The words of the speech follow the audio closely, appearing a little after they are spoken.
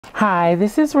Hi,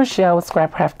 this is Rachelle with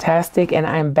Scrapcraftastic, and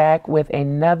I'm back with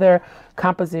another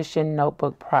composition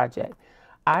notebook project.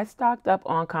 I stocked up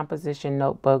on composition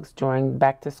notebooks during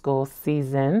back to school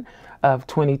season of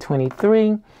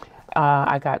 2023.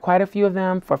 I got quite a few of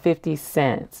them for 50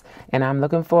 cents, and I'm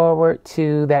looking forward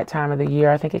to that time of the year.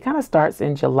 I think it kind of starts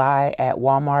in July at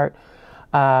Walmart,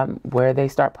 where they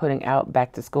start putting out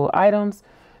back to school items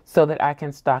so that I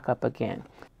can stock up again.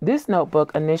 This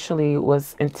notebook initially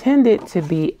was intended to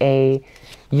be a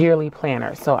yearly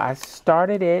planner. So I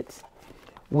started it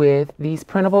with these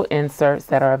printable inserts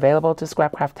that are available to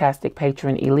Scrapcraftastic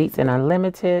Patron Elites and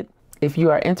Unlimited. If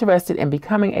you are interested in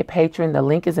becoming a patron, the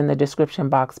link is in the description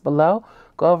box below.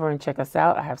 Go over and check us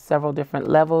out. I have several different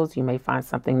levels. You may find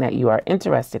something that you are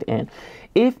interested in.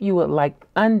 If you would like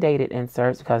undated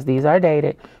inserts, because these are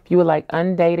dated, if you would like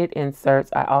undated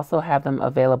inserts, I also have them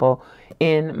available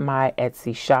in my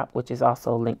Etsy shop, which is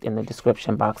also linked in the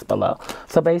description box below.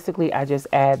 So basically, I just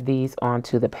add these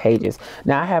onto the pages.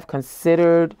 Now, I have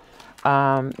considered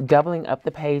doubling up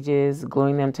the pages,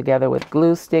 gluing them together with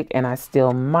glue stick, and I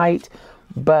still might,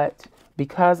 but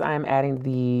because I'm adding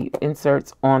the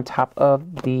inserts on top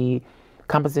of the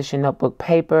composition notebook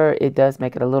paper, it does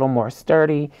make it a little more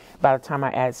sturdy. By the time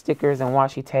I add stickers and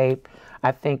washi tape,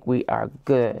 I think we are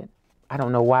good. I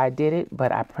don't know why I did it,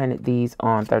 but I printed these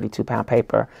on 32-pound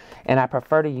paper, and I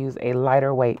prefer to use a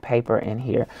lighter weight paper in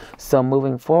here. So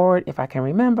moving forward, if I can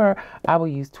remember, I will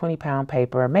use 20-pound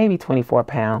paper, maybe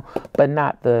 24-pound, but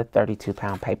not the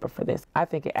 32-pound paper for this. I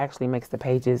think it actually makes the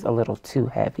pages a little too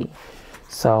heavy.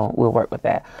 So we'll work with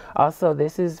that. Also,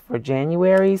 this is for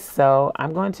January, so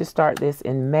I'm going to start this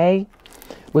in May,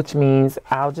 which means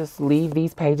I'll just leave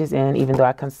these pages in. Even though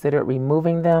I considered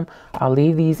removing them, I'll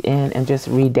leave these in and just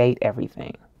redate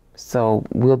everything. So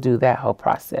we'll do that whole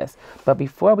process. But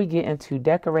before we get into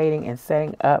decorating and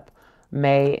setting up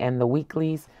May and the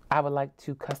weeklies, I would like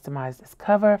to customize this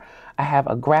cover. I have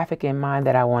a graphic in mind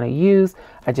that I want to use.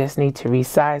 I just need to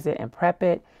resize it and prep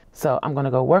it. So I'm going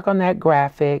to go work on that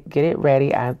graphic, get it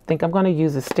ready. I think I'm going to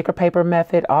use the sticker paper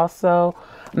method also.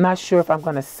 I'm not sure if I'm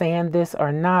going to sand this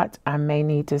or not. I may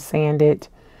need to sand it.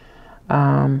 So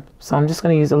I'm just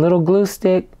going to use a little glue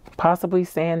stick, possibly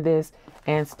sand this,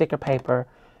 and sticker paper.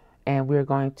 And we're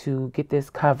going to get this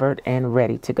covered and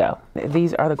ready to go.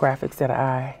 These are the graphics that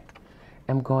I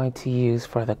am going to use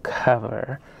for the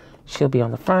cover. She'll be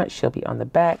on the front, she'll be on the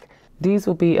back. These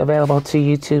will be available to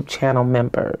YouTube channel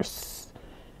members.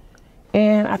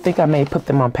 And I think I may put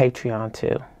them on Patreon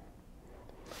too,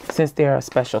 since they're a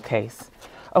special case.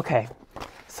 Okay,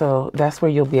 so that's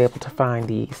where you'll be able to find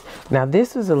these. Now,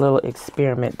 this is a little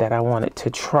experiment that I wanted to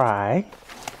try.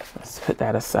 Let's put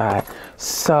that aside.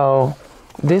 So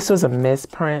this was a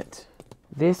misprint.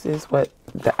 This is what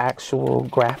the actual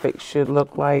graphic should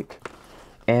look like.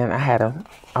 And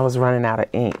I was running out of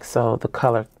ink, so the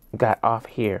color got off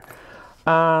here.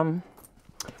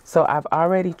 So I've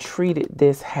already treated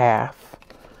this half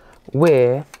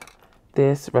with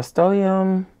this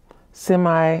Rust-Oleum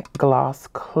semi-gloss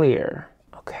clear.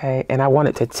 Okay, and I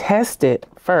wanted to test it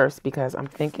first because I'm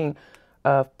thinking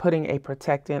of putting a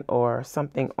protectant or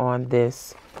something on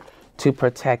this to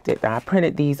protect it. Now, I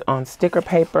printed these on sticker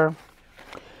paper.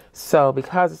 So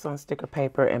because it's on sticker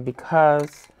paper and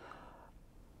because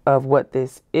of what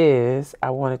this is, I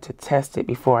wanted to test it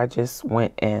before I just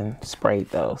went and sprayed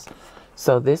those.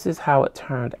 So this is how it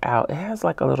turned out. It has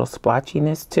like a little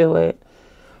splotchiness to it,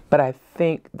 but I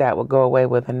think that will go away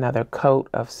with another coat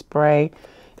of spray.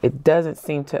 It doesn't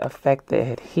seem to affect the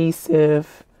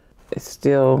adhesive. It's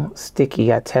still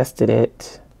sticky. I tested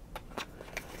it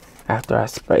after I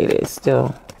sprayed it. It's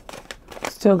still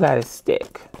got its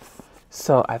stick.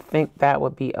 So I think that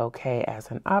would be okay as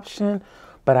an option,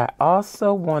 but I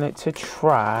also wanted to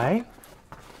try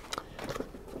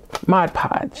Mod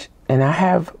Podge. And I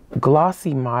have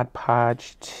glossy Mod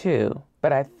Podge too,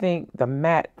 but I think the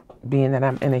matte, being that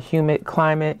I'm in a humid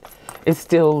climate, it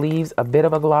still leaves a bit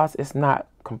of a gloss. It's not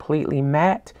completely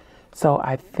matte, so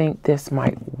I think this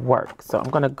might work. So I'm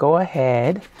gonna go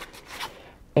ahead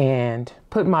and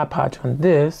put Mod Podge on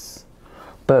this,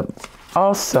 but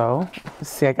also,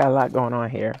 see, I got a lot going on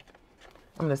here.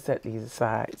 I'm gonna set these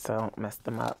aside so I don't mess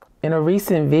them up. In a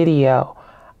recent video,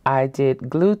 I did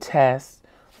glue tests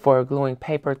for gluing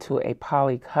paper to a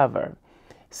poly cover.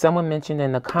 Someone mentioned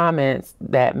in the comments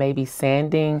that maybe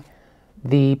sanding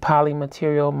the poly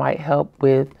material might help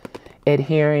with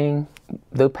adhering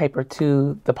the paper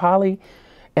to the poly,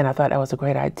 and I thought that was a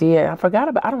great idea.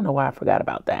 I don't know why I forgot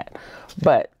about that,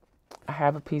 but I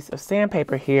have a piece of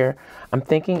sandpaper here. I'm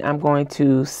thinking I'm going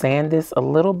to sand this a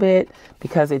little bit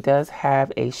because it does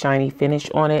have a shiny finish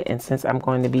on it, and since I'm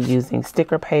going to be using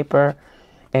sticker paper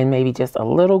and maybe just a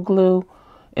little glue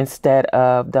instead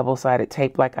of double-sided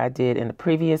tape like I did in the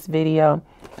previous video,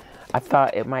 I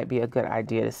thought it might be a good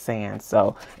idea to sand.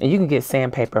 So, and you can get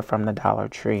sandpaper from the Dollar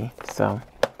Tree. So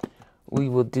we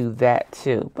will do that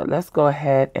too. But let's go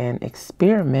ahead and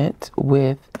experiment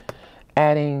with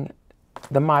adding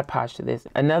the Mod Podge to this.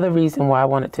 Another reason why I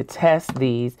wanted to test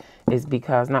these is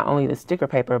because not only the sticker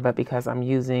paper, but because I'm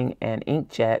using an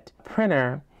inkjet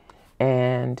printer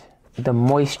and the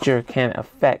moisture can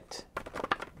affect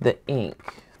the ink.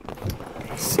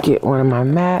 Let's get one of my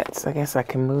mats. I guess I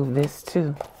can move this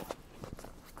too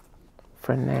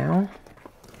for now.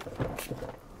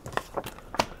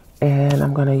 And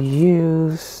I'm gonna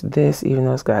use this, even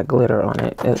though it's got glitter on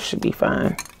it. It should be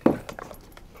fine.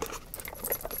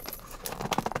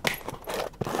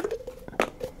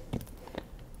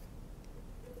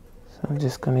 So I'm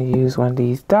just gonna use one of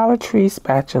these Dollar Tree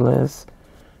spatulas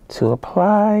to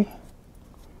apply.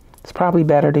 It's probably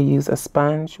better to use a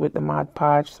sponge with the Mod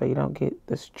Podge so you don't get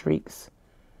the streaks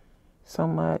so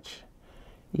much.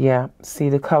 Yeah, see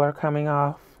the color coming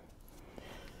off?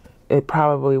 It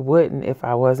probably wouldn't if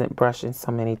I wasn't brushing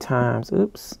so many times.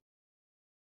 Oops.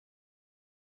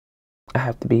 I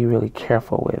have to be really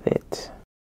careful with it.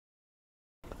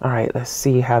 All right, let's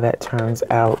see how that turns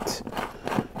out.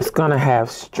 It's gonna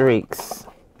have streaks,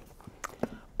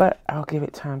 but I'll give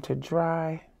it time to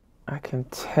dry. I can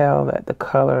tell that the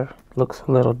color looks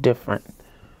a little different,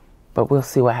 but we'll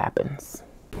see what happens.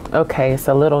 Okay, it's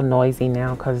a little noisy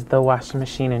now because the washing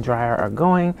machine and dryer are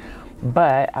going,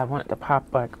 but I want to pop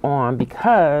back on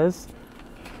because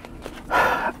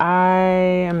I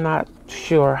am not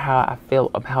sure how I feel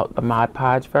about the Mod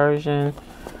Podge version.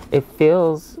 It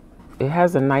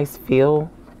has a nice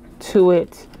feel to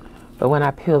it, but when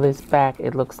I peel this back,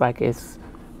 it looks like it's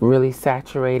really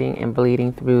saturating and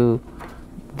bleeding through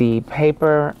the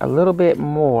paper a little bit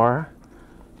more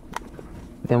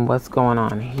than what's going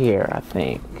on here, I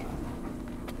think.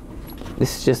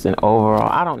 This is just an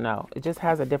overall, I don't know. It just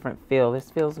has a different feel.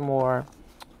 This feels more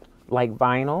like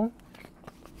vinyl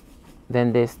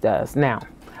than this does. Now,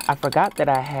 I forgot that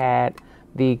I had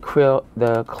the clear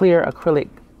acrylic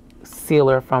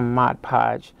sealer from Mod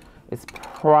Podge. It's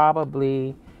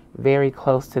probably very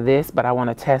close to this, but I want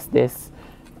to test this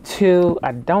too.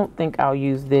 I don't think I'll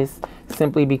use this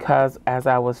simply because as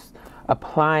I was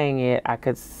applying it, I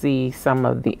could see some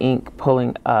of the ink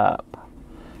pulling up.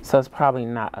 So it's probably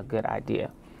not a good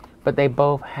idea. But they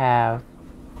both have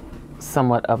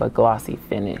somewhat of a glossy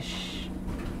finish.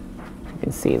 You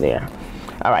can see there.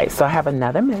 All right, so I have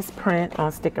another misprint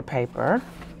on sticker paper.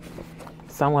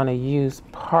 So I'm gonna use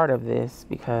part of this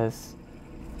because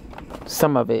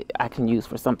some of it I can use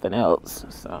for something else.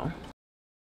 So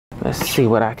let's see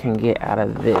what I can get out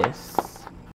of this.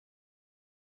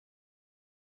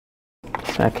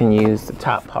 So I can use the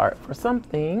top part for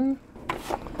something.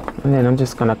 And then I'm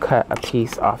just gonna cut a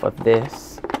piece off of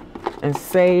this and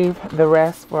save the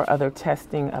rest for other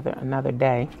testing another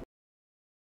day.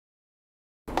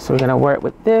 So we're gonna work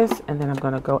with this and then I'm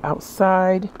gonna go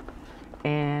outside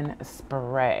and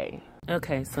spray.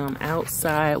 Okay, so I'm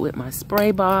outside with my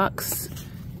spray box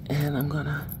and I'm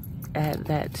gonna add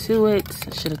that to it.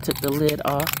 I should have took the lid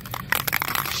off.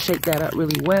 Shake that up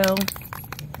really well.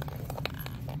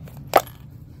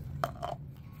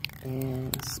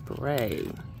 And spray.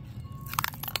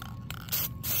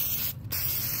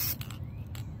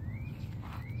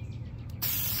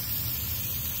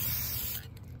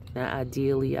 Now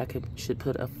ideally I should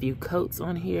put a few coats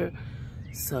on here,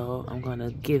 so I'm gonna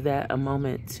give that a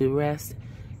moment to rest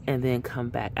and then come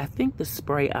back. I think the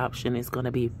spray option is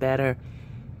gonna be better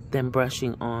than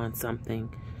brushing on something,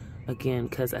 again,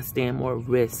 because I stand more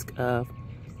risk of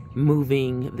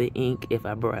moving the ink if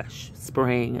I brush.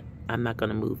 Spraying, I'm not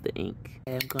gonna move the ink.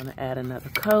 I'm gonna add another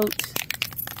coat.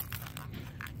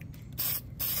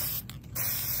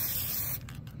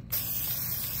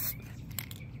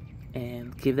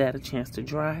 And give that a chance to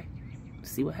dry.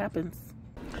 See what happens.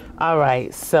 All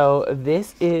right, so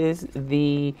this is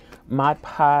the Mod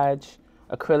Podge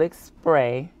acrylic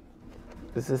spray.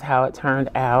 This is how it turned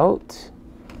out.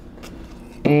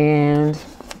 And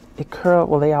it curled,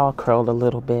 well, they all curled a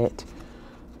little bit.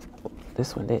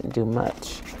 This one didn't do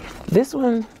much. This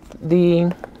one,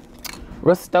 the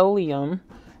Rust-Oleum,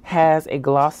 has a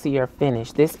glossier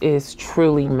finish. This is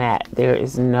truly matte. There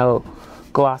is no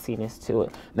glossiness to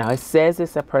it. Now it says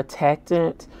it's a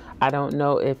protectant. I don't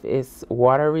know if it's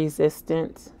water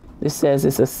resistant. This says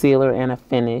it's a sealer and a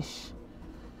finish.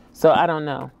 So I don't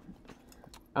know.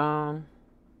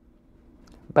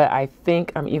 But I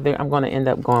think I'm going to end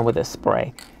up going with a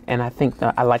spray. And I think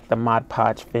I like the Mod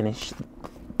Podge finish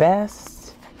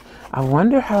best. I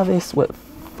wonder how this would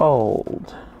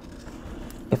fold?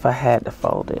 If I had to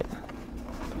fold it,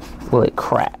 will it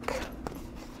crack?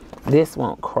 This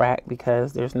won't crack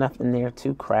because there's nothing there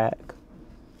to crack.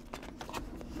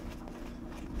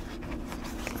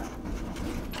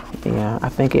 Yeah, I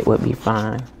think it would be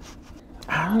fine.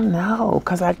 I don't know,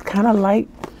 because I kind of like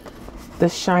the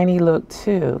shiny look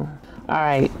too. All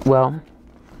right, well,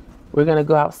 we're gonna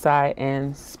go outside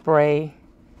and spray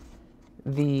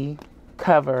the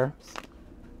covers,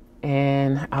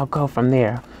 and I'll go from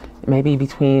there. Maybe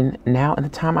between now and the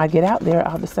time I get out there,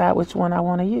 I'll decide which one I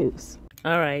want to use.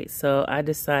 All right, so I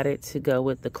decided to go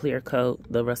with the clear coat,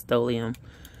 the Rust-Oleum.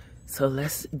 So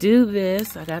let's do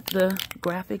this. I got the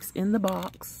graphics in the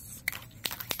box.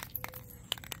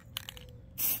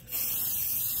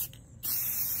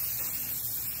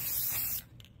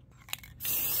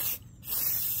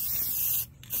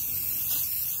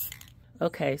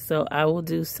 Okay, so I will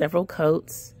do several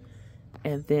coats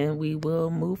and then we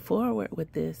will move forward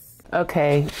with this.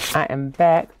 Okay, I am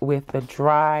back with the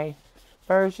dry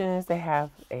versions. They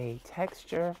have a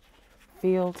texture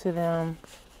feel to them,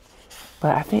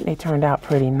 but I think they turned out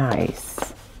pretty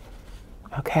nice.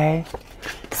 Okay,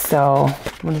 so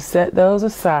I'm going to set those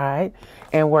aside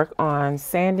and work on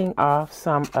sanding off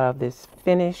some of this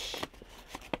finish,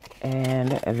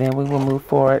 and then we will move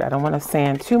forward. I don't want to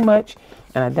sand too much,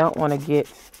 and I don't want to get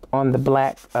on the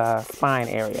black spine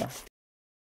area.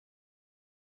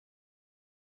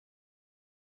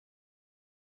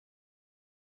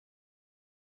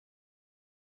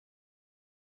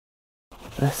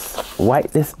 Let's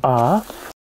wipe this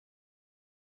off.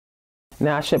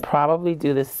 Now I should probably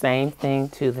do the same thing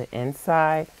to the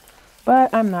inside,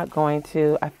 but I'm not going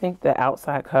to. I think the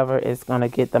outside cover is going to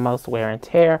get the most wear and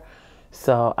tear,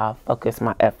 so I'll focus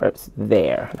my efforts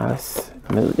there. Now let's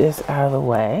move this out of the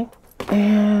way.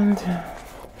 And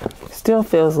still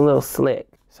feels a little slick,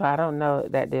 so I don't know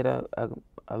that did a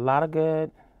lot of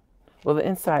good. Well, the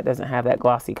inside doesn't have that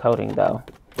glossy coating though,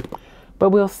 but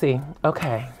we'll see.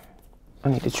 Okay, I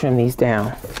need to trim these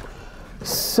down.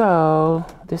 So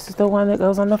this is the one that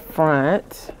goes on the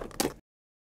front.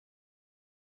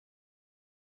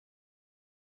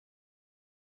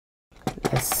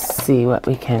 Let's see what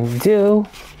we can do.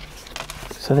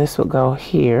 So this will go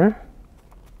here.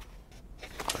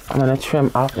 I'm going to trim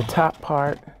off the top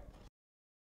part.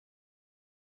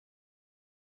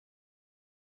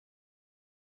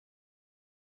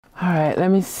 All right, let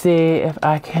me see if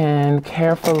I can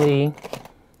carefully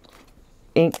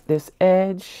ink this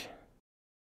edge,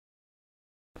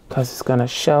 because it's going to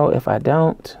show if I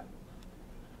don't.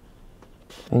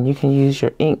 And you can use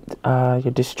your ink,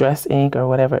 your distress ink or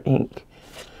whatever ink.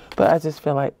 But I just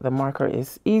feel like the marker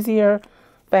is easier,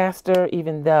 faster,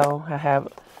 even though I have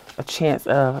a chance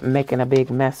of making a big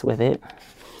mess with it.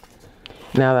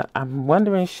 Now I'm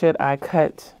wondering, should I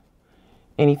cut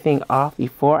anything off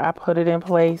before I put it in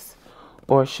place,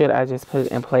 or should I just put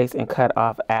it in place and cut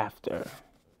off after?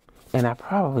 And I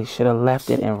probably should have left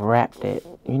it and wrapped it.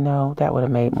 You know, that would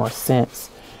have made more sense.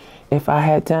 If I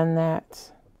had done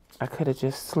that, I could have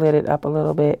just slid it up a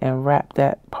little bit and wrapped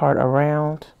that part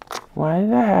around. Why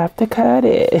did I have to cut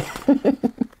it?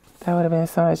 That would have been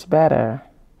so much better.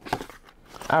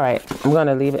 All right, I'm going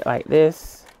to leave it like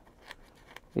this.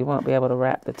 We won't be able to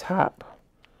wrap the top,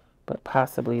 but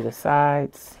possibly the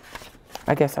sides.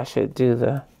 I guess I should do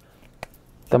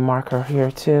the marker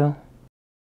here too.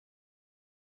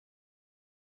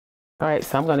 All right,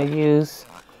 so I'm going to use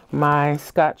my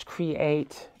Scotch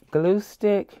Create glue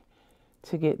stick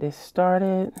to get this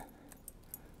started.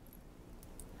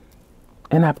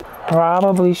 And I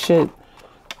probably should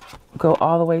go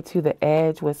all the way to the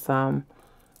edge with some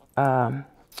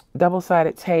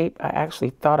double-sided tape. I actually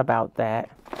thought about that.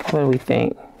 What do we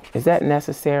think? Is that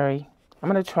necessary? I'm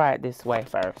going to try it this way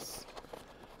first.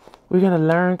 We're going to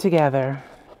learn together.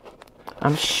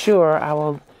 I'm sure I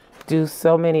will do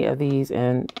so many of these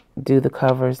and do the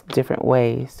covers different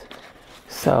ways.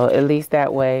 So at least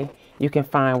that way you can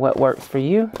find what works for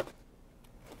you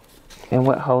and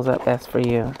what holds up best for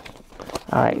you.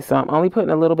 All right, so I'm only putting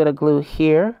a little bit of glue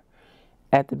here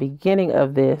at the beginning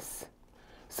of this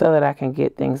so that I can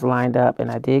get things lined up. And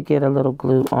I did get a little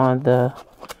glue on the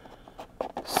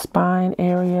spine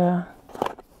area.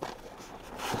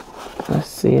 Let's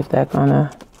see if that's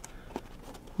gonna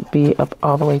be up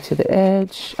all the way to the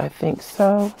edge. I think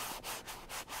so.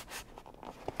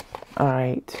 All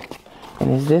right, and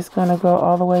is this gonna go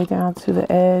all the way down to the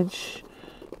edge?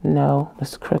 No,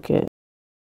 it's crooked.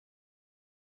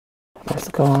 Let's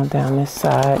go on down this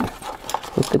side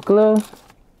with the glue.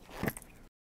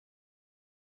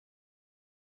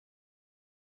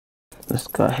 Let's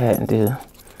go ahead and do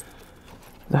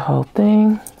the whole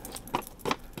thing.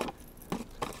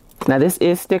 Now this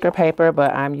is sticker paper,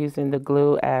 but I'm using the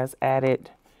glue as added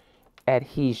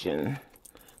adhesion.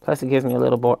 Plus it gives me a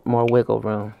little more wiggle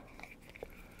room.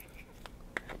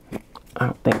 I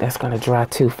don't think that's going to dry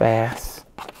too fast.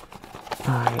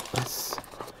 All right, let's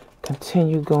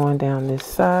continue going down this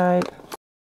side.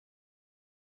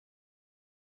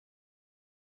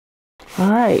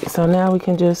 All right, so now we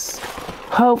can just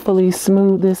hopefully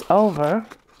smooth this over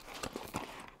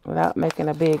without making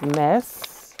a big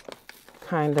mess.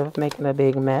 Kind of making a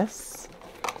big mess.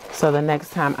 So the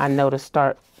next time I know to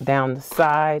start down the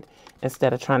side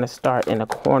instead of trying to start in a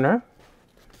corner.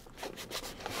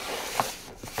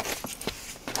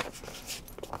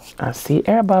 I see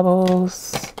air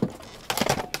bubbles.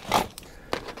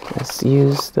 Let's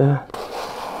use the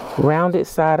rounded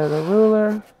side of the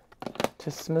ruler to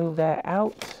smooth that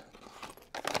out.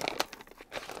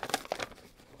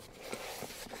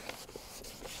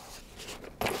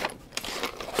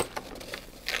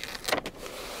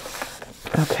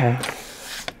 Okay.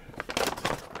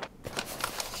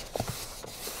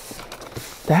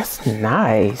 That's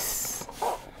nice.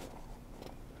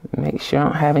 Make sure I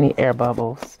don't have any air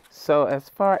bubbles. So as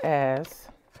far as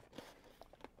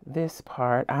this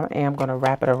part, I am going to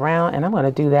wrap it around, and I'm going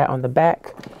to do that on the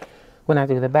back. When I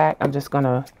do the back, I'm just going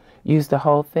to use the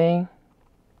whole thing.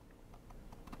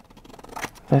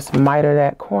 Let's miter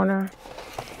that corner.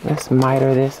 Let's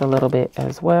miter this a little bit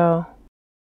as well.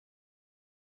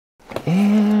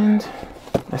 And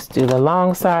let's do the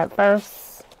long side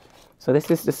first. So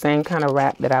this is the same kind of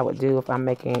wrap that I would do if I'm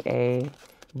making a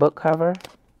book cover.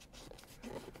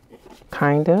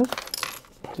 Kind of.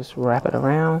 Just wrap it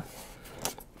around.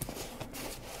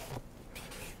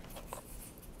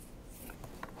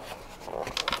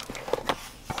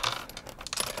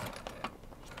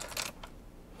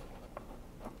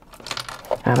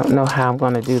 I don't know how I'm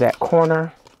going to do that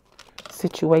corner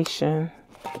situation,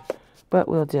 but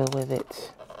we'll deal with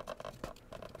it.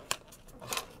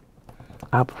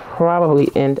 I'll probably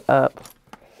end up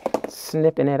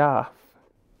snipping it off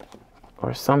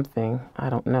or something. I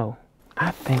don't know.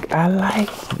 I think I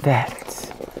like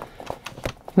that.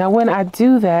 Now, when I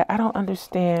do that, I don't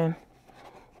understand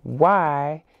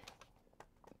why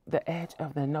the edge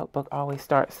of the notebook always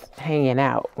starts hanging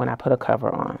out when I put a cover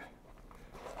on.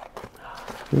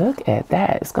 Look at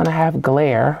that. It's going to have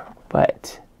glare,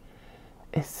 but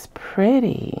it's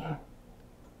pretty,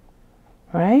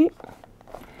 right?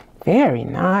 Very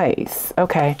nice.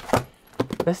 Okay,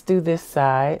 let's do this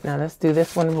side. Now let's do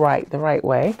this one the right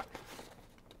way.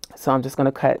 So I'm just going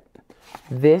to cut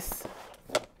this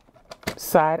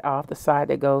side off, the side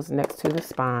that goes next to the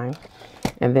spine,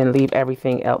 and then leave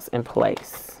everything else in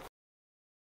place.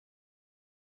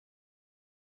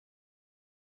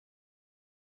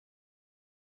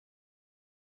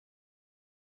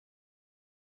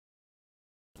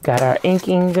 Got our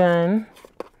inking gun.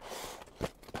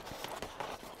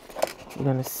 We're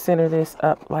going to center this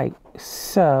up like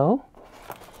so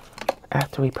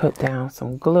after we put down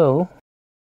some glue.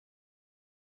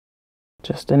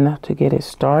 Just enough to get it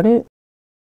started.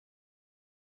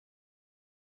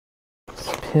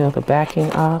 Let's peel the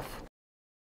backing off.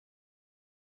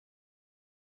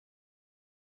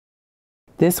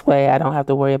 This way I don't have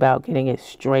to worry about getting it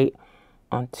straight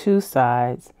on two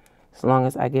sides. As long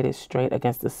as I get it straight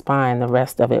against the spine, the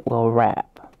rest of it will wrap.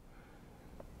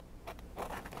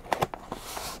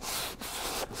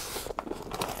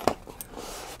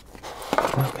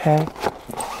 Okay,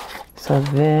 so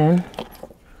then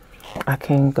I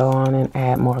can go on and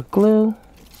add more glue.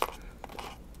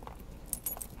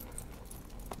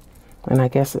 And I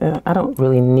guess I don't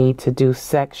really need to do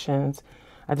sections.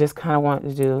 I just kind of want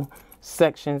to do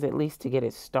sections at least to get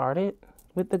it started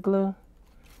with the glue.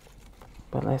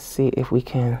 But let's see if we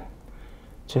can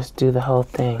just do the whole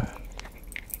thing.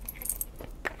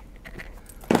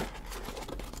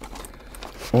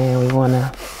 And we want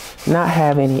to not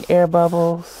have any air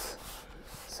bubbles.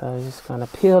 So I'm just going to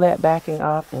peel that backing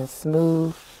off and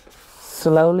smooth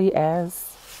slowly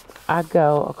as I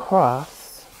go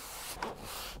across.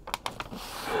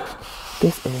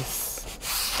 This is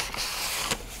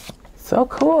so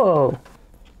cool.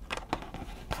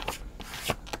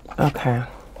 Okay.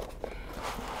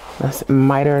 Let's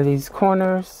miter these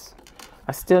corners.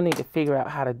 I still need to figure out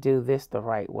how to do this the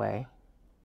right way.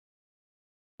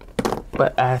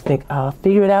 But I think I'll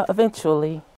figure it out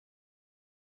eventually.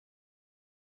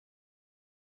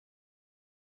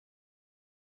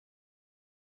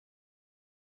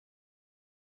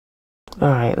 All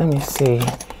right, let me see.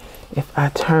 If I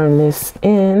turn this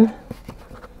in,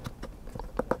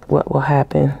 what will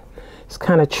happen? It's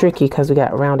kind of tricky because we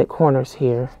got rounded corners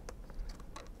here.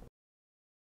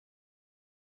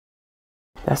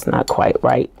 That's not quite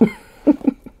right.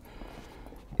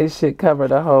 It should cover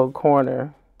the whole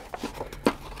corner.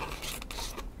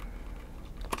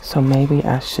 So maybe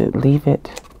I should leave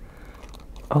it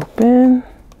open.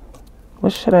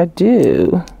 What should I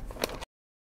do?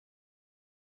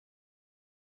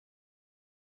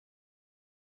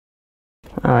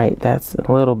 All right, that's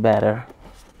a little better.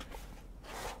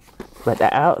 But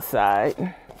the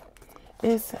outside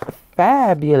is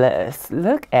fabulous.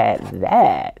 Look at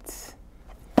that.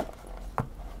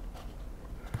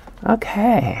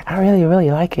 Okay, I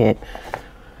really like it.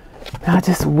 I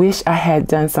just wish I had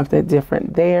done something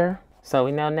different there. So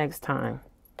we know next time,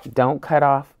 don't cut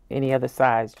off any other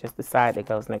sides, just the side that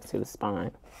goes next to the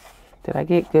spine. Did I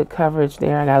get good coverage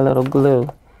there? I got a little glue.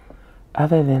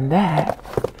 Other than that,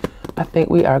 I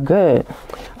think we are good.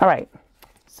 All right,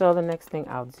 so the next thing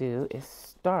I'll do is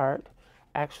start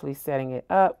actually setting it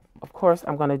up. Of course,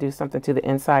 I'm going to do something to the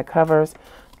inside covers.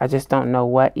 I just don't know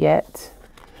what yet.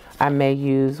 I may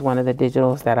use one of the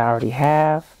digitals that I already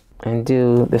have and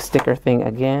do the sticker thing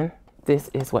again. This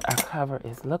is what our cover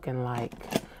is looking like.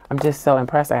 I'm just so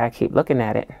impressed. I gotta keep looking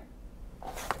at it.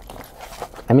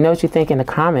 Let me know what you think in the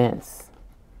comments.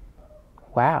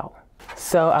 Wow.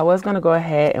 So I was gonna go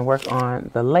ahead and work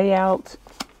on the layout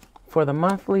for the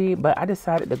monthly, but I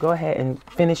decided to go ahead and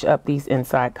finish up these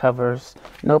inside covers.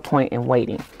 No point in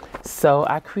waiting. So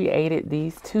I created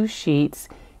these 2 sheets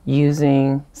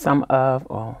using some of,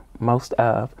 or most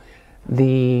of,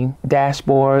 the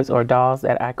dashboards or dolls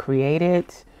that I created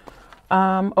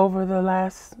over the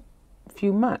last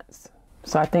few months.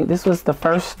 So I think this was the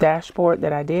first dashboard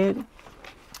that I did,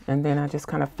 and then I just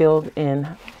kind of filled in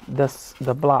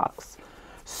the blocks.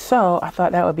 So I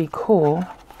thought that would be cool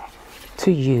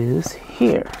to use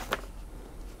here.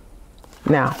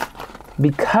 Now,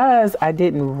 because I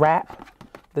didn't wrap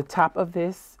the top of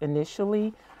this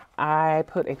initially, I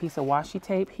put a piece of washi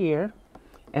tape here,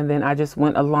 and then I just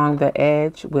went along the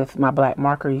edge with my black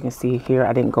marker. You can see here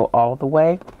I didn't go all the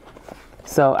way.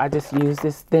 So I just used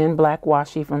this thin black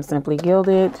washi from Simply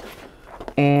Gilded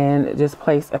and just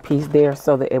placed a piece there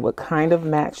so that it would kind of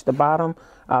match the bottom.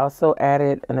 I also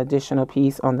added an additional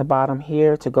piece on the bottom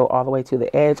here to go all the way to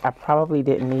the edge. I probably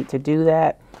didn't need to do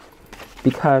that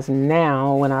because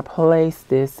now when I place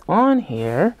this on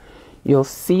here, you'll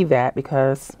see that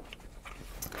because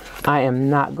I am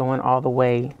not going all the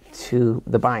way to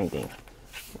the binding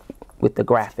with the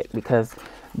graphic because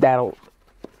that'll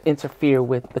interfere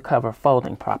with the cover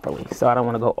folding properly. So I don't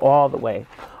want to go all the way.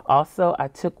 Also, I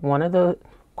took one of the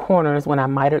corners, when I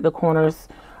mitered the corners,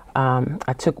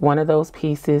 I took one of those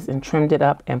pieces and trimmed it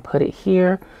up and put it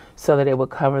here so that it would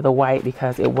cover the white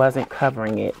because it wasn't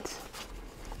covering it.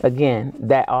 Again,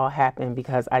 that all happened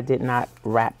because I did not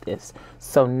wrap this.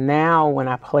 So now when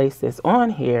I place this on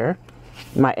here,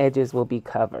 my edges will be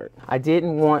covered. I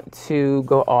didn't want to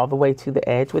go all the way to the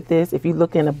edge with this. If you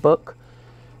look in a book,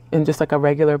 in just like a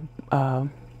regular, I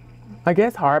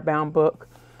guess hardbound book,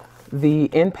 the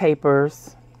end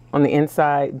papers on the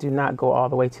inside do not go all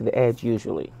the way to the edge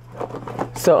usually.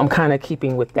 So I'm kind of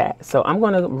keeping with that. So I'm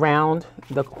going to round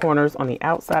the corners on the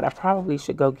outside. I probably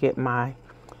should go get my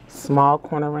small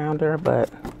corner rounder, but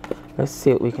let's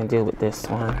see what we can do with this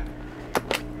one.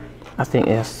 I think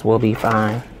this will be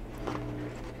fine.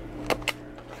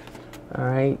 All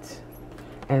right,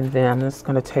 and then I'm just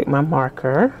going to take my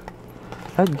marker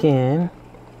again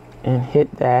and hit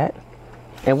that.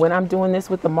 And when I'm doing this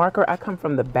with the marker, I come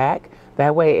from the back.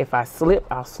 That way, if I slip,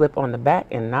 I'll slip on the back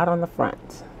and not on the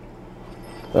front.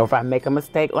 Or if I make a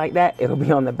mistake like that, it'll be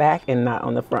on the back and not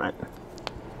on the front.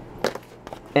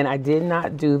 And I did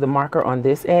not do the marker on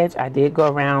this edge. I did go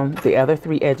around the other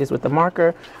 3 edges with the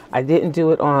marker. I didn't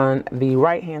do it on the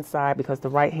right-hand side because the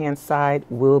right-hand side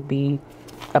will be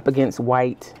up against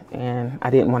white, and I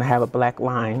didn't want to have a black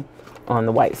line on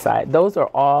the white side. Those are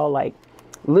all like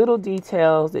little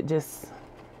details that just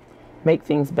make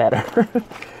things better.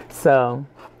 So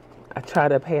I try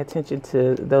to pay attention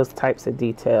to those types of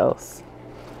details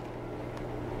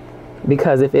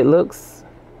because if it looks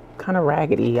kind of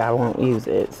raggedy, I won't use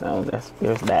it. So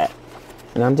there's that.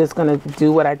 And I'm just going to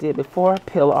do what I did before,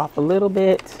 peel off a little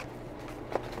bit,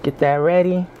 get that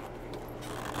ready.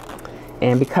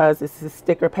 And because this is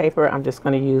sticker paper, I'm just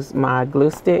going to use my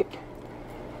glue stick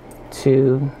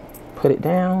to put it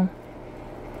down.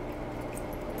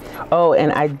 Oh,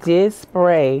 and I did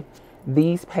spray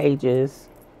these pages,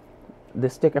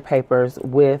 the sticker papers,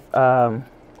 with, oh,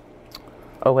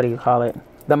 what do you call it?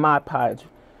 The Mod Podge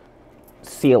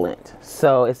sealant.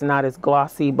 So it's not as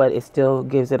glossy, but it still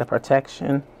gives it a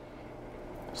protection,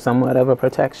 somewhat of a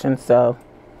protection. So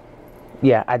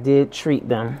yeah, I did treat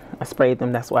them. I sprayed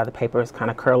them. That's why the paper is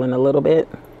kind of curling a little bit.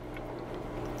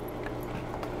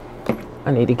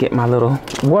 I need to get my little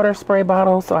water spray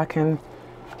bottle so I can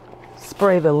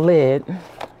spray the lid.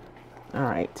 All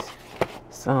right,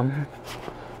 so I'm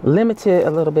limited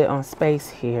a little bit on space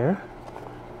here.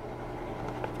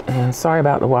 And sorry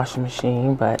about the washing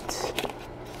machine, but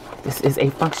this is a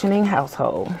functioning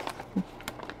household.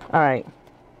 All right,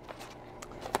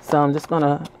 so I'm just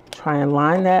gonna try and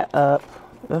line that up.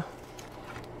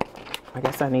 I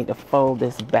guess I need to fold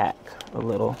this back a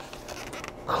little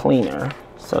cleaner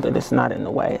so that it's not in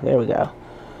the way. There we go.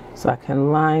 So I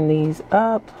can line these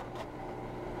up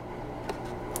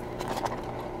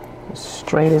as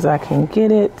straight as I can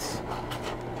get it.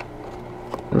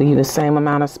 Leave the same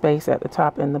amount of space at the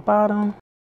top and the bottom.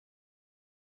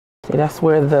 See, that's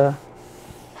where the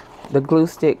glue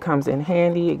stick comes in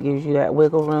handy. It gives you that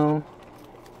wiggle room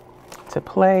to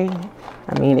play.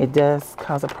 I mean, it does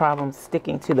cause a problem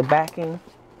sticking to the backing,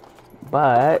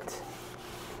 but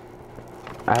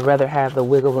I'd rather have the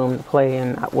wiggle room to play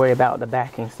and not worry about the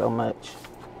backing so much.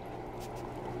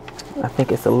 I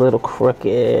think it's a little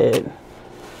crooked,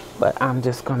 but I'm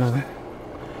just gonna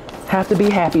have to be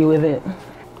happy with it.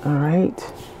 All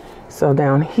right, so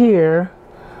down here,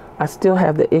 I still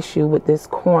have the issue with this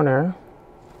corner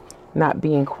not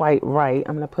being quite right.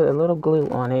 I'm gonna put a little glue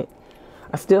on it.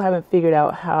 I still haven't figured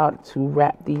out how to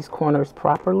wrap these corners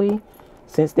properly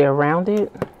since they're rounded,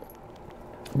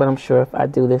 but I'm sure if I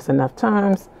do this enough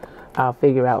times, I'll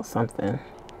figure out something.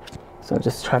 So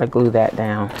just try to glue that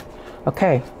down.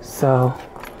 Okay, so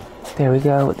there we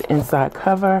go with the inside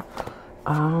cover.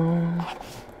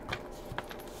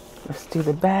 Let's do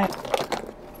the back.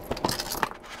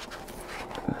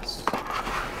 Let's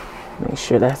make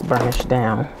sure that's burnished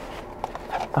down.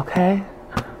 Okay.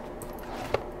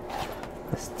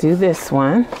 Let's do this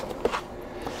one.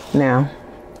 Now,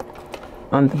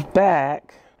 on the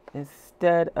back,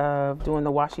 instead of doing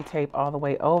the washi tape all the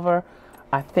way over,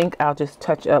 I think I'll just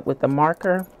touch up with the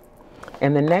marker.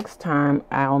 And the next time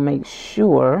I'll make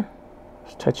sure,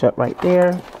 just touch up right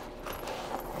there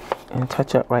and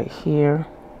touch up right here.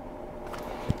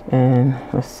 And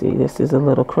let's see, this is a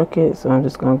little crooked, so I'm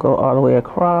just going to go all the way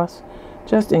across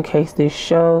just in case this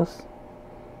shows.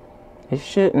 It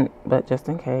shouldn't, but just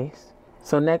in case.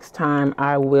 So next time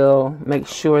I will make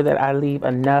sure that I leave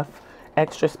enough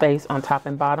extra space on top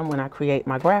and bottom when I create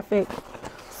my graphic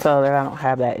so that I don't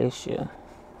have that issue.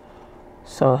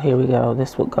 So here we go.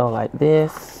 This would go like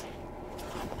this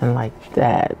and like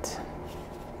that.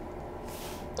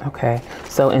 Okay,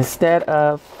 so instead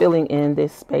of filling in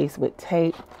this space with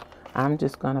tape, I'm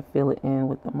just going to fill it in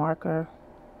with the marker.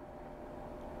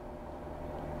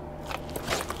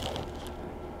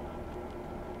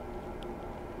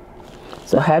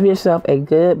 So have yourself a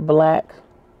good black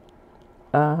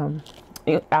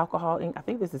alcohol ink. I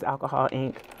think this is alcohol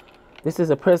ink. This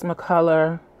is a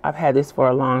Prismacolor. I've had this for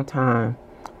a long time.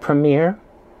 Premier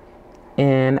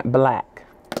in black.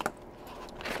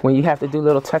 When you have to do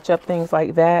little touch-up things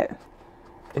like that,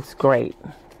 it's great.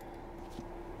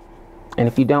 And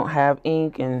if you don't have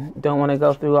ink and don't want to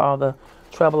go through all the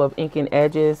trouble of inking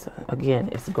edges, again,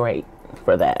 it's great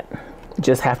for that. You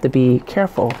just have to be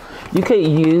careful. You could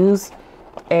use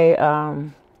a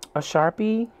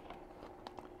Sharpie.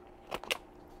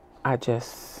 I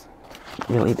just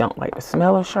really don't like the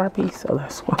smell of Sharpie, so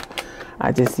that's why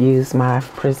I just use my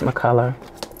Prismacolor.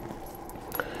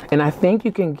 And I think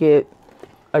you can get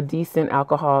a decent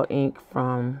alcohol ink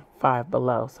from Five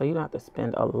Below, so you don't have to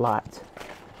spend a lot.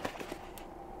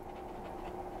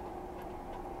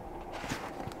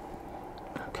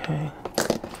 Okay.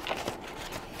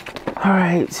 All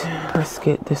right, let's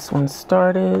get this one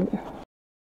started.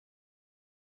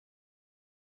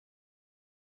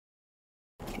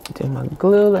 Do my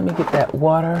glue. Let me get that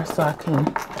water so I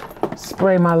can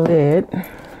spray my lid.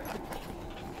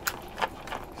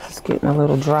 It's getting a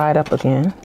little dried up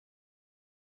again.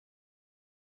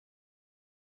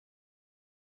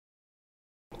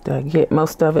 Did I get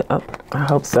most of it up? I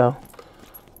hope so.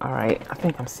 All right, I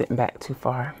think I'm sitting back too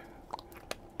far.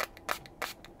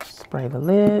 Spray the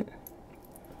lid.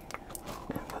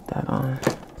 And put that on.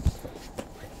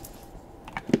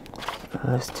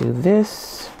 Let's do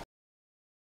this.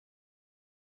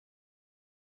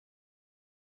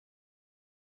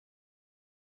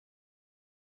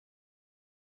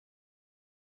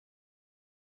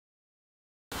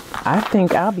 I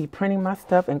think I'll be printing my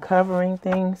stuff and covering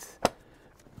things.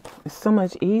 It's so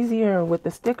much easier with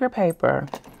the sticker paper.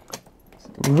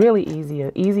 It's really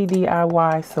easier. Easy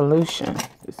DIY solution.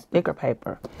 The sticker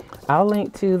paper. I'll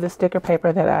link to the sticker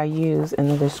paper that I use in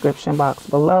the description box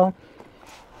below.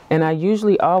 And I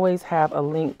usually always have a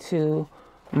link to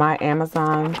my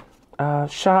Amazon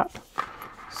shop.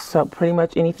 So pretty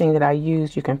much anything that I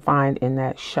use you can find in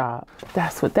that shop.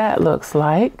 That's what that looks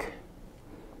like.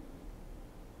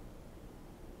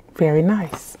 Very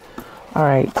nice. All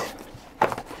right.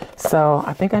 So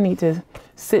I think I need to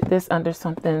sit this under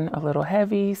something a little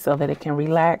heavy so that it can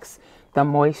relax. The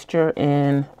moisture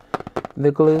in the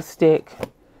glue stick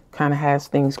kind of has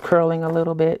things curling a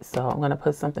little bit. So I'm going to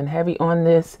put something heavy on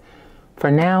this for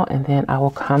now, and then I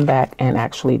will come back and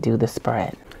actually do the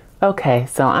spread. Okay,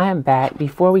 so I am back.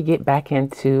 Before we get back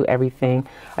into everything,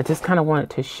 I just kind of wanted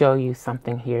to show you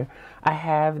something here. I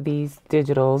have these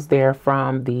digitals. They're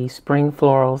from the spring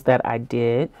florals that I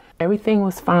did. Everything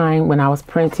was fine when I was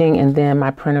printing, and then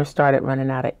my printer started running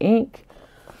out of ink.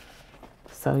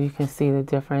 So you can see the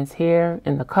difference here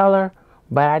in the color,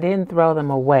 but I didn't throw them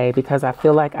away because I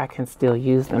feel like I can still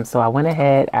use them. So I went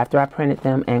ahead after I printed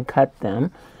them and cut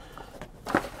them.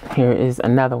 Here is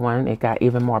another one. It got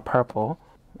even more purple.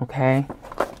 Okay.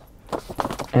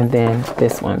 And then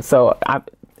this one. So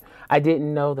I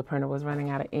didn't know the printer was running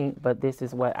out of ink, but this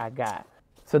is what I got.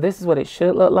 So this is what it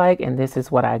should look like, and this is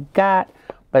what I got.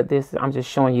 But this, I'm just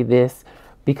showing you this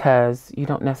because you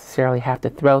don't necessarily have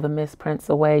to throw the misprints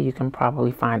away. You can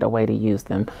probably find a way to use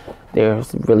them.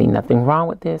 There's really nothing wrong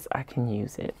with this. I can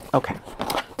use it. Okay.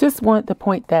 Just want to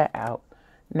point that out.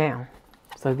 Now,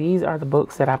 so these are the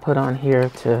books that I put on here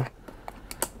to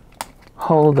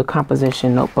hold the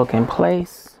composition notebook in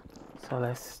place. So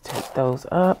let's take those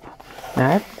up.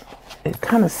 Now it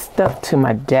kind of stuck to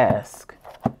my desk.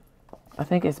 I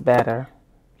think it's better.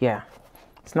 Yeah,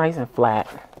 it's nice and flat.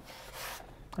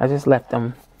 I just left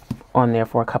them on there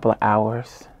for a couple of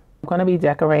hours. I'm going to be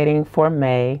decorating for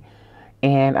May,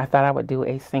 and I thought I would do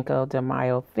a Cinco de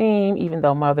Mayo theme, even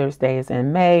though Mother's Day is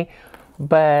in May,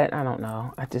 but I don't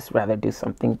know. I just rather do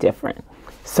something different.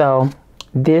 So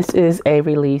this is a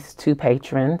release to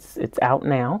patrons. It's out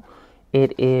now.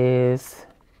 It is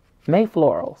May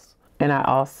Florals. And I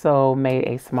also made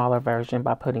a smaller version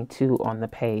by putting 2 on the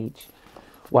page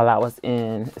while I was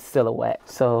in silhouette.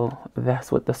 So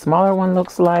that's what the smaller one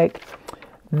looks like.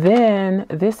 Then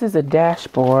this is a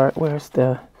dashboard. Where's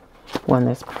the one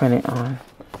that's printed on?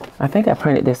 I think I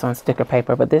printed this on sticker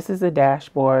paper, but this is a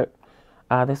dashboard.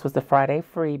 This was the Friday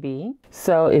freebie.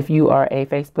 So if you are a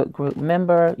Facebook group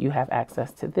member, you have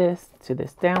access to this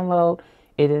download.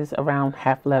 It is around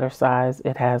half letter size.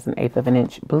 It has an 1/8 of an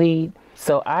inch bleed.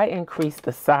 So I increased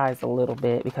the size a little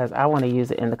bit because I want to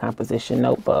use it in the composition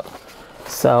notebook.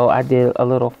 So I did a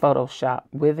little Photoshop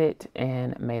with it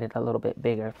and made it a little bit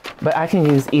bigger. But I can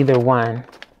use either one.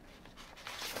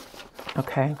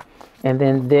 Okay. And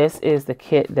then this is the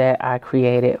kit that I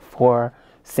created for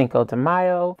Cinco de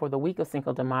Mayo. For the week of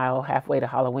Cinco de Mayo, halfway to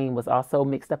Halloween was also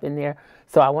mixed up in there.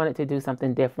 So I wanted to do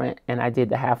something different, and I did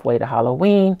the halfway to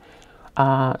Halloween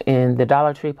in the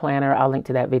Dollar Tree planner. I'll link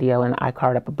to that video in the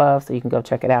iCard up above so you can go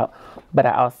check it out. But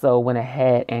I also went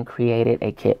ahead and created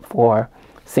a kit for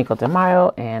Cinco de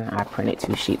Mayo, and I printed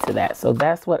 2 sheets of that. So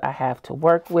that's what I have to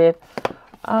work with.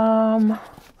 I'm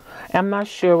not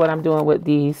sure what I'm doing with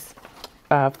these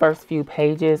first few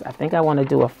pages. I think I want to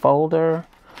do a folder,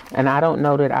 and I don't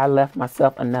know that I left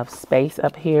myself enough space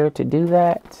up here to do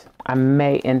that. I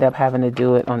may end up having to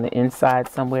do it on the inside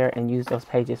somewhere and use those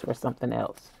pages for something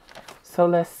else. So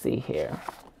let's see here.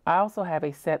 I also have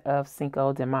a set of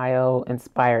Cinco de Mayo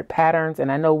inspired patterns,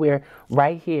 and I know we're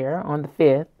right here on the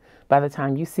 5th by the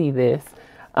time you see this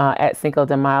at Cinco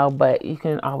de Mayo, but you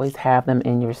can always have them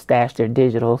in your stash. They're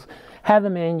digitals. Have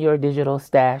them in your digital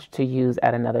stash to use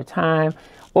at another time,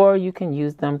 or you can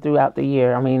use them throughout the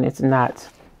year. I mean, it's not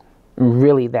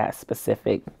really that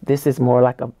specific. This is more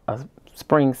like a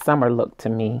spring summer look to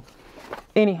me.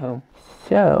 Anywho,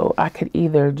 so I could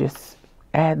either just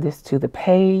add this to the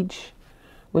page,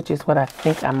 which is what I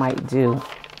think I might do,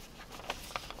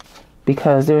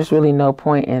 because there's really no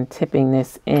point in tipping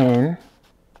this in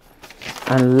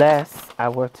unless I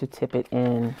were to tip it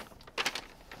in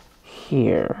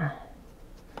here.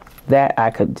 That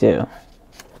I could do.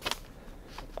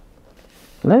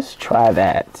 Let's try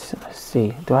that. Let's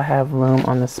see. Do I have room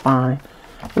on the spine?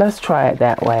 Let's try it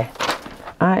that way.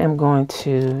 I am going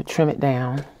to trim it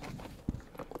down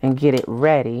and get it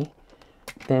ready,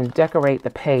 then decorate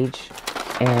the page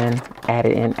and add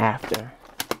it in after.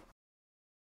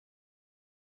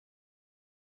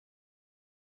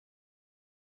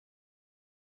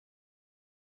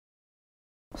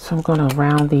 So I'm going to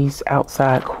round these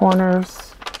outside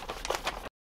corners.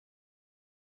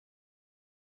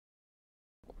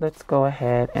 Let's go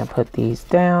ahead and put these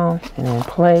down and in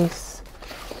place.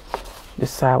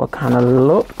 Decide what kind of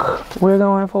look we're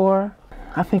going for.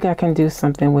 I think I can do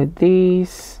something with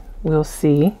these. We'll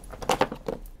see.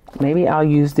 Maybe I'll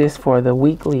use this for the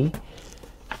weekly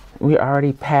we're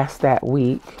already past that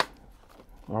week,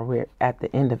 or we're at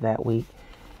the end of that week,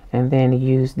 and then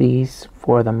use these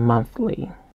for the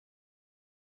monthly.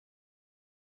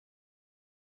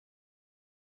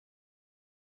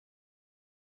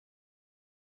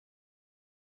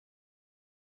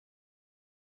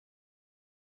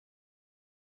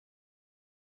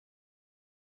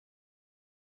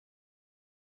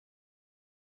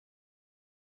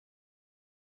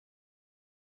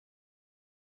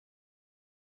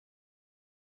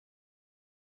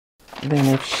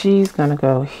 Then if she's gonna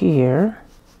go here,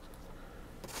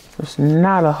 there's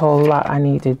not a whole lot I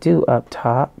need to do up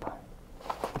top.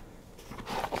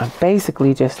 I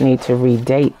basically just need to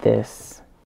redate this.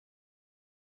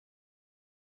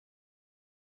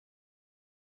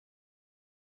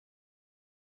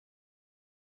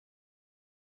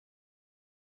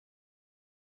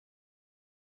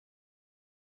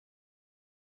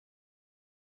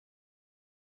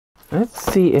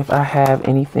 Let's see if I have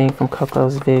anything from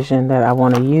Coco's Vision that I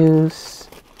want to use.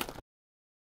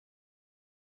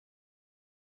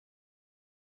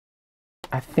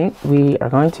 I think we are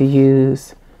going to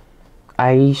use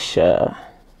Aisha.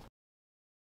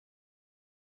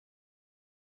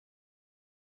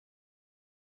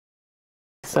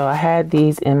 So I had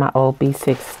these in my old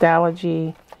B6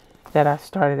 Stalogy that I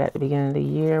started at the beginning of the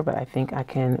year, but I think I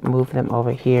can move them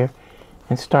over here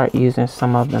and start using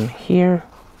some of them here.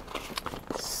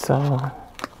 So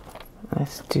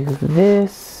let's do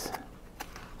this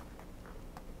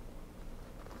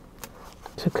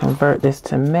to convert this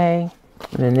to May.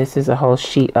 And then this is a whole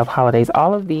sheet of holidays.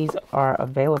 All of these are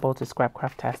available to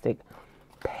Scrapcraftastic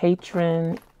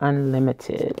Patron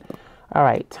Unlimited. All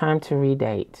right, time to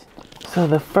redate. So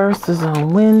the first is on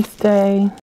Wednesday.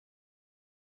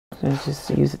 Let's just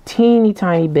use a teeny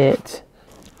tiny bit.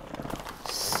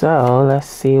 So let's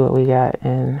see what we got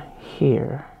in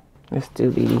here. Let's do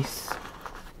these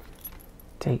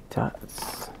date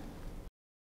dots.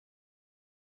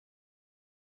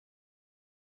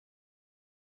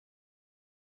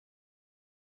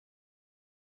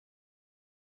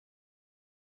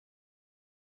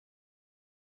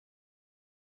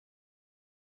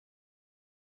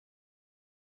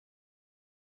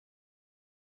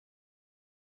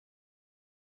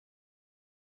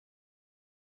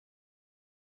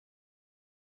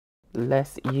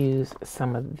 Let's use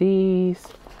some of these.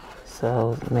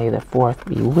 So may the 4th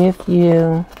be with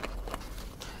you.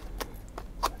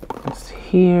 It's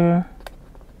here.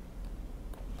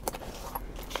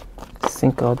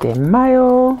 Cinco de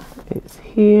Mayo is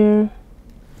here.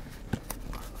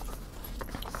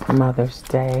 Mother's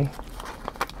Day.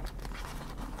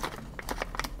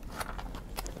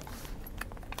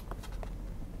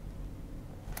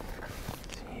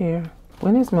 It's here.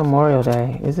 When is Memorial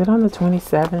Day? Is it on the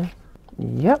 27th?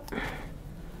 Yep.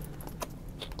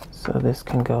 So this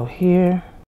can go here.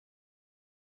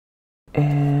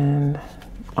 And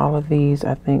all of these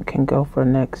I think can go for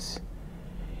next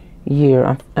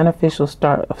year. Unofficial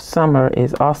start of summer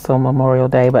is also Memorial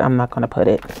Day, but I'm not going to put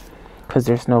it because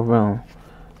there's no room.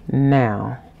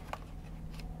 Now,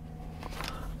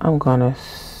 I'm going to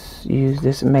use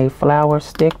this Mayflower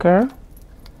sticker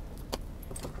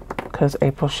because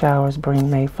April showers bring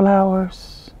May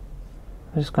flowers.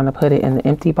 I'm just going to put it in the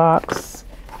empty box.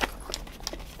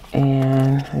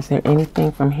 And is there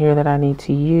anything from here that I need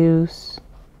to use?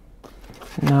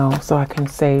 No, so I can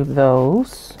save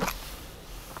those.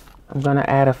 I'm going to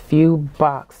add a few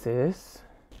boxes.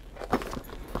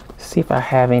 See if I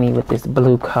have any with this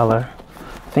blue color.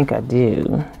 I think I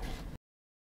do.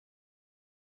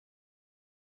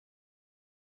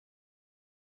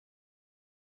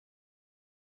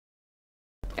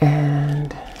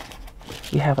 And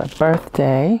you have a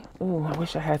birthday. Ooh, I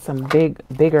wish I had some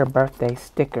bigger birthday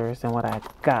stickers than what I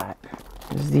got.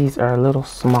 These are a little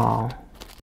small.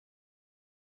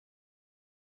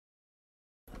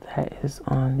 That is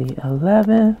on the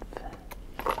 11th.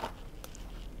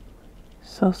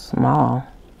 So small.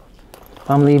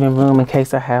 I'm leaving room in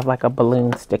case I have like a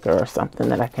balloon sticker or something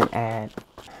that I can add.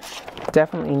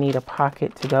 Definitely need a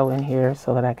pocket to go in here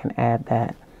so that I can add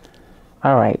that.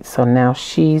 All right, so now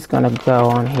she's gonna go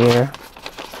on here.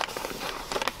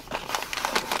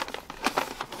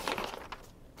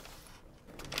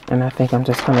 And I think I'm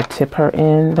just gonna tip her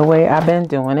in the way I've been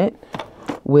doing it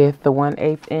with the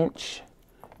 1/8 inch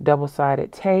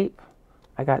double-sided tape.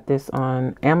 I got this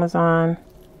on Amazon.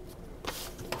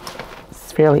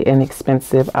 It's fairly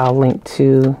inexpensive. I'll link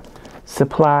to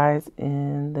supplies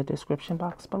in the description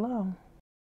box below.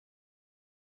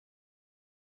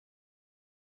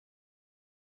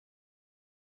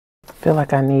 I feel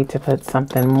like I need to put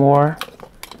something more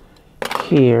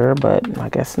here, but I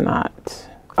guess not.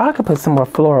 Oh, I could put some more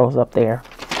florals up there.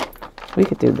 We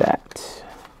could do that.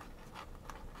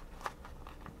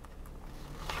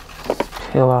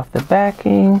 Peel off the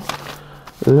backing.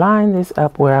 Line this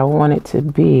up where I want it to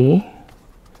be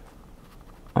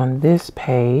on this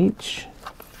page.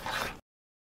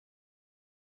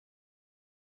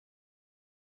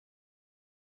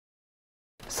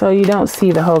 So you don't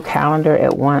see the whole calendar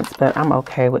at once, but I'm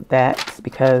okay with that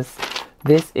because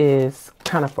this is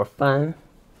kind of for fun.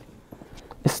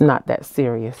 It's not that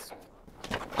serious.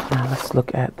 Now let's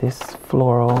look at this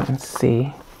floral and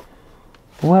see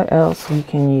what else we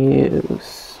can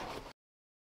use.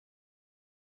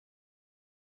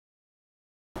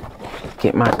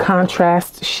 Get my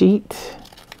contrast sheet.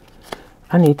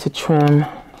 I need to trim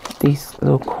these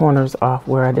little corners off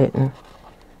where I didn't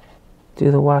do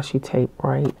the washi tape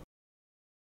right.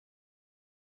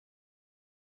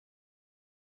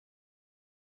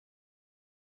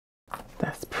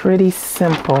 That's pretty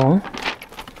simple.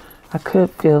 I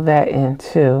could fill that in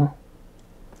too.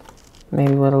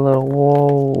 Maybe with a little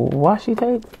wool washi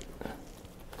tape.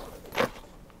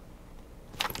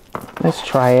 Let's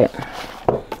try it.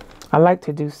 I like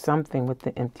to do something with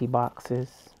the empty boxes.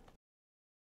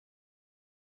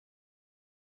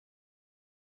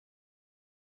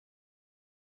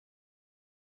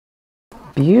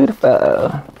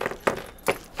 Beautiful.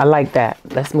 I like that.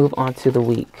 Let's move on to the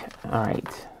week. All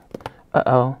right.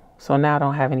 Uh-oh. So now I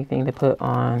don't have anything to put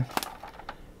on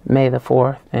May the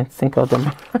 4th and Cinco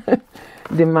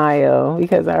de Mayo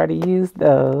because I already used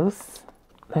those.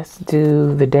 Let's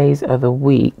do the days of the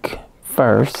week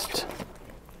first.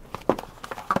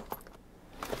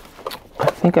 I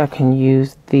think I can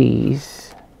use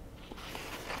these.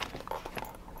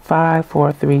 5,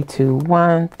 4, 3, 2,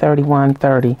 1, 31,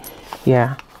 30.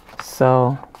 Yeah,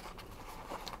 so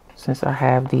since I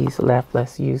have these left,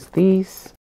 let's use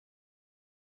these.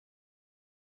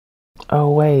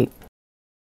 Oh, wait.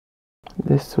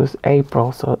 This was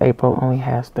April, so April only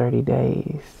has 30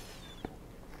 days.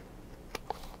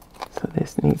 So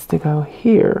this needs to go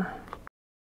here.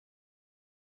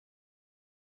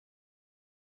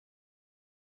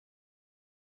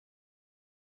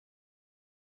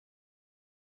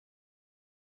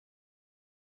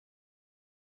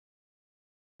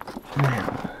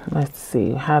 Now, let's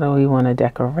see. How do we want to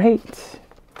decorate?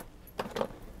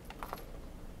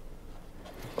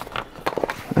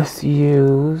 Let's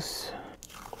use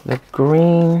the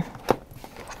green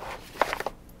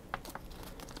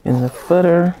in the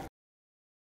footer.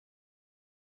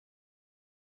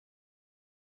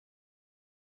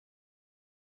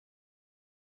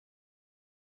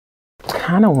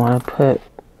 Kind of want to put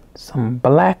some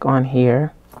black on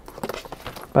here,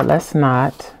 but let's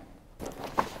not.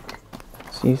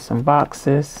 Let's use some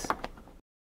boxes.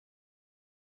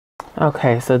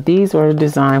 Okay, so these were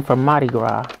designed for Mardi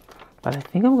Gras, but I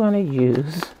think I'm going to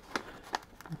use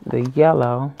the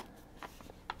yellow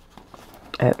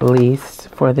at least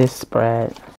for this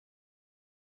spread.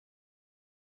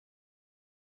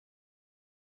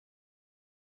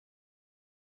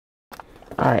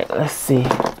 All right, let's see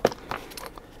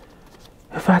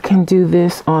if I can do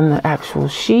this on the actual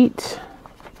sheet.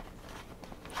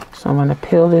 So I'm going to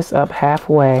peel this up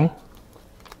halfway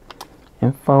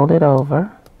and fold it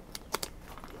over.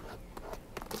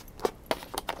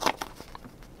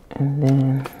 And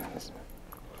then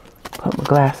put my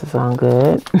glasses on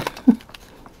good.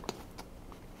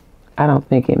 I don't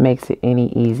think it makes it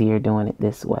any easier doing it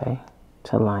this way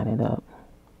to line it up.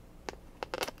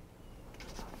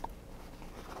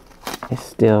 It's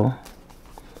still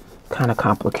kind of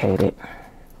complicated.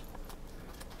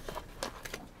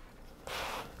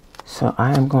 So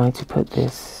I am going to put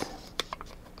this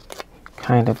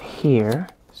kind of here.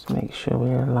 Just make sure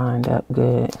we're lined up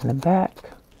good in the back.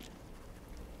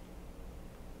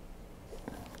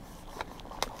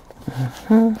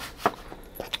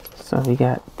 So we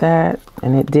got that,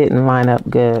 and it didn't line up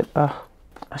good. Oh,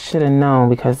 I should have known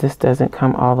because this doesn't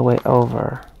come all the way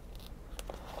over.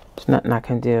 There's nothing I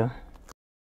can do.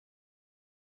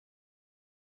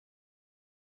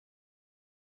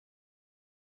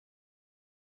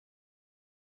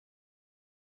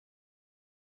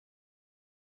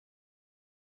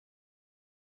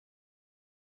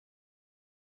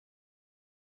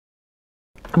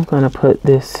 I'm going to put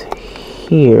this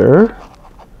here.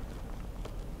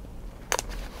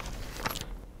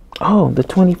 Oh, the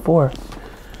 24th.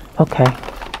 Okay,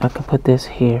 I can put this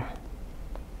here.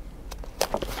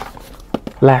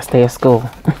 Last day of school.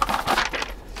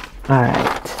 All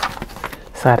right,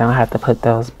 so I don't have to put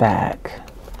those back.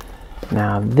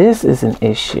 Now this is an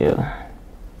issue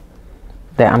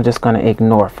that I'm just going to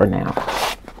ignore for now.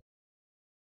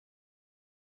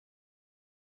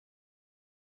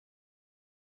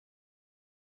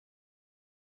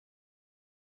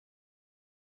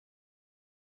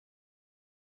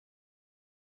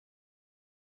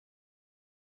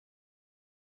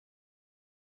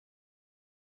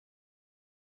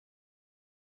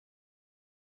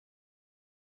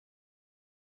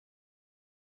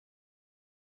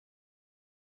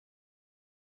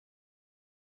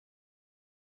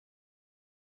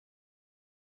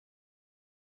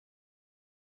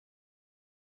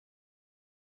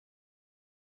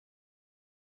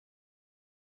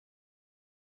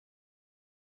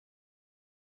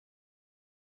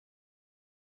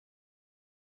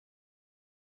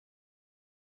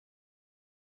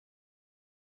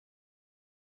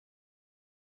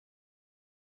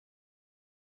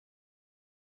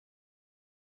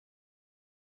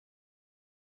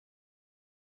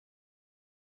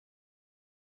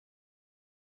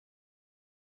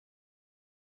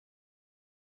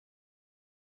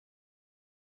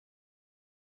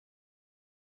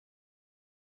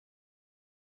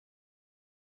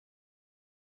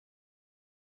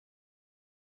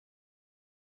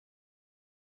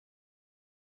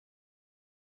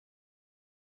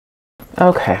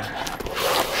 Okay.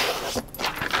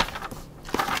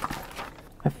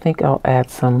 I think I'll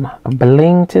add some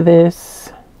bling to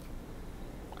this.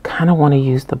 Kind of want to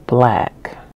use the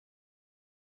black.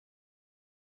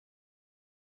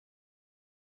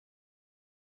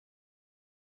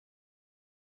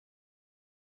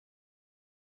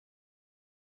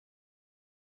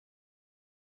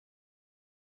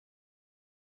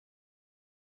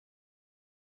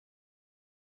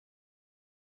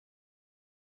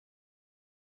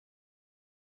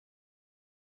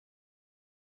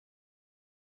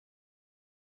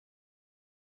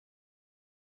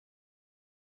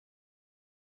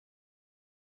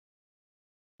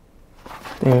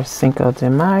 There's Cinco de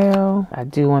Mayo. I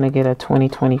do want to get a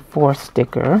 2024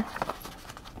 sticker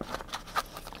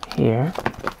here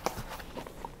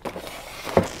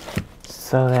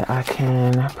so that I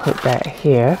can put that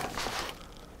here.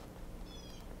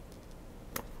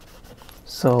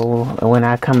 So when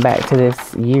I come back to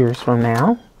this years from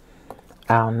now,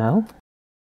 I'll know.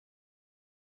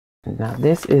 Now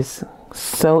this is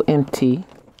so empty.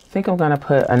 I think I'm gonna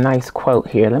put a nice quote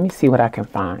here. Let me see what I can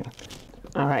find.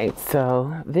 All right,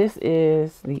 so this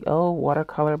is the old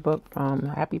watercolor book from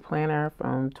Happy Planner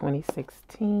from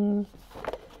 2016.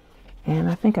 And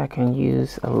I think I can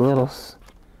use a little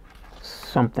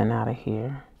something out of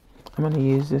here. I'm going to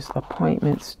use this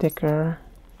appointment sticker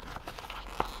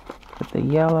with the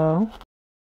yellow.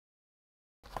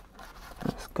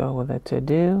 Let's go with a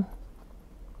to-do.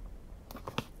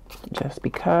 Just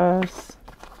because.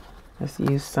 Let's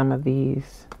use some of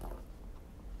these.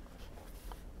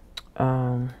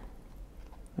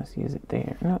 Let's use it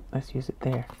there. No, let's use it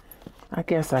there. I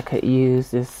guess I could use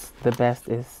this, the best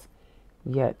is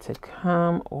yet to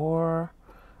come, or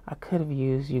I could have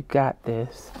used you got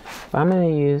this. But I'm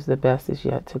going to use the best is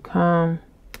yet to come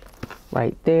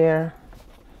right there.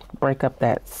 Break up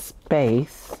that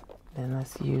space. Then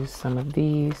let's use some of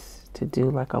these to do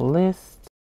like a list.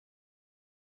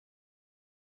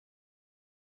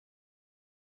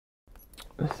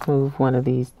 Let's move one of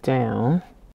these down.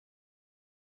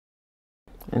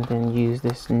 And then use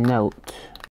this note.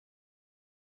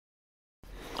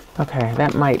 Okay,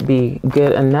 that might be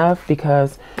good enough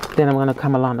because then I'm going to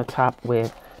come along the top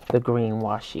with the green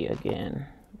washi again.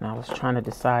 Now I was trying to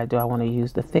decide, do I want to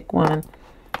use the thick one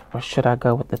or should I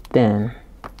go with the thin?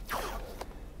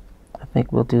 I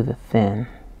think we'll do the thin.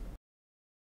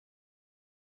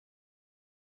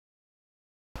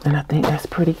 And I think that's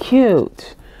pretty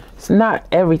cute. It's not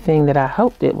everything that I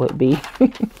hoped it would be.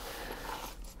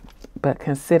 But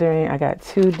considering I got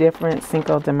two different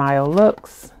Cinco de Mayo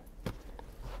looks,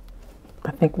 I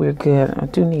think we're good. I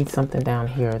do need something down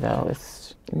here though.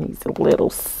 It needs a little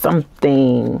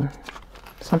something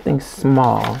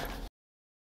small.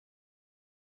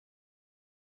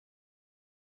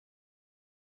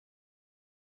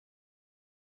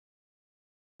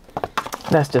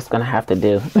 That's just gonna have to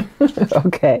do.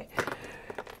 Okay.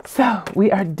 So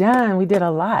we are done. We did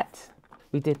a lot.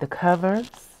 We did the covers,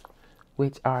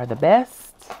 which are the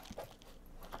best.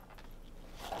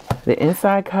 The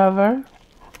inside cover.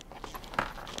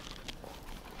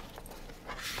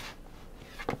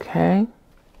 Okay.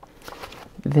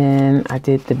 Then I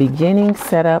did the beginning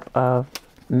setup of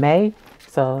May.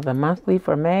 So the monthly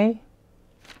for May.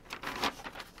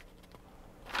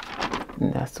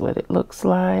 And that's what it looks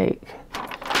like.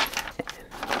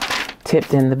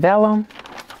 Tipped in the vellum.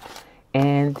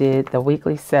 And did the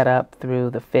weekly setup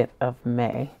through the 5th of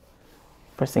May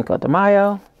for Cinco de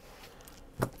Mayo.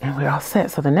 And we're all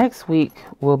set. So the next week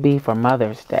will be for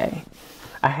Mother's Day.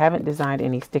 I haven't designed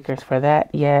any stickers for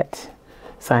that yet,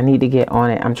 so I need to get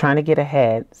on it. I'm trying to get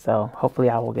ahead, so hopefully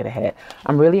I will get ahead.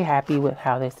 I'm really happy with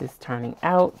how this is turning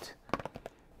out.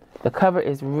 The cover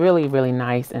is really, really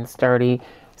nice and sturdy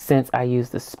since I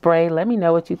used the spray. Let me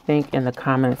know what you think in the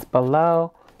comments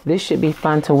below. This should be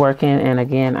fun to work in, and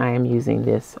again, I am using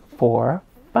this for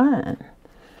fun.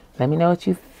 Let me know what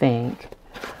you think.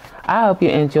 I hope you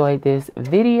enjoyed this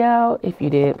video. If you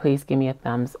did, please give me a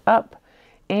thumbs up.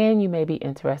 And you may be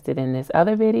interested in this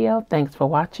other video. Thanks for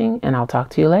watching, and I'll talk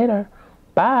to you later.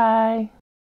 Bye.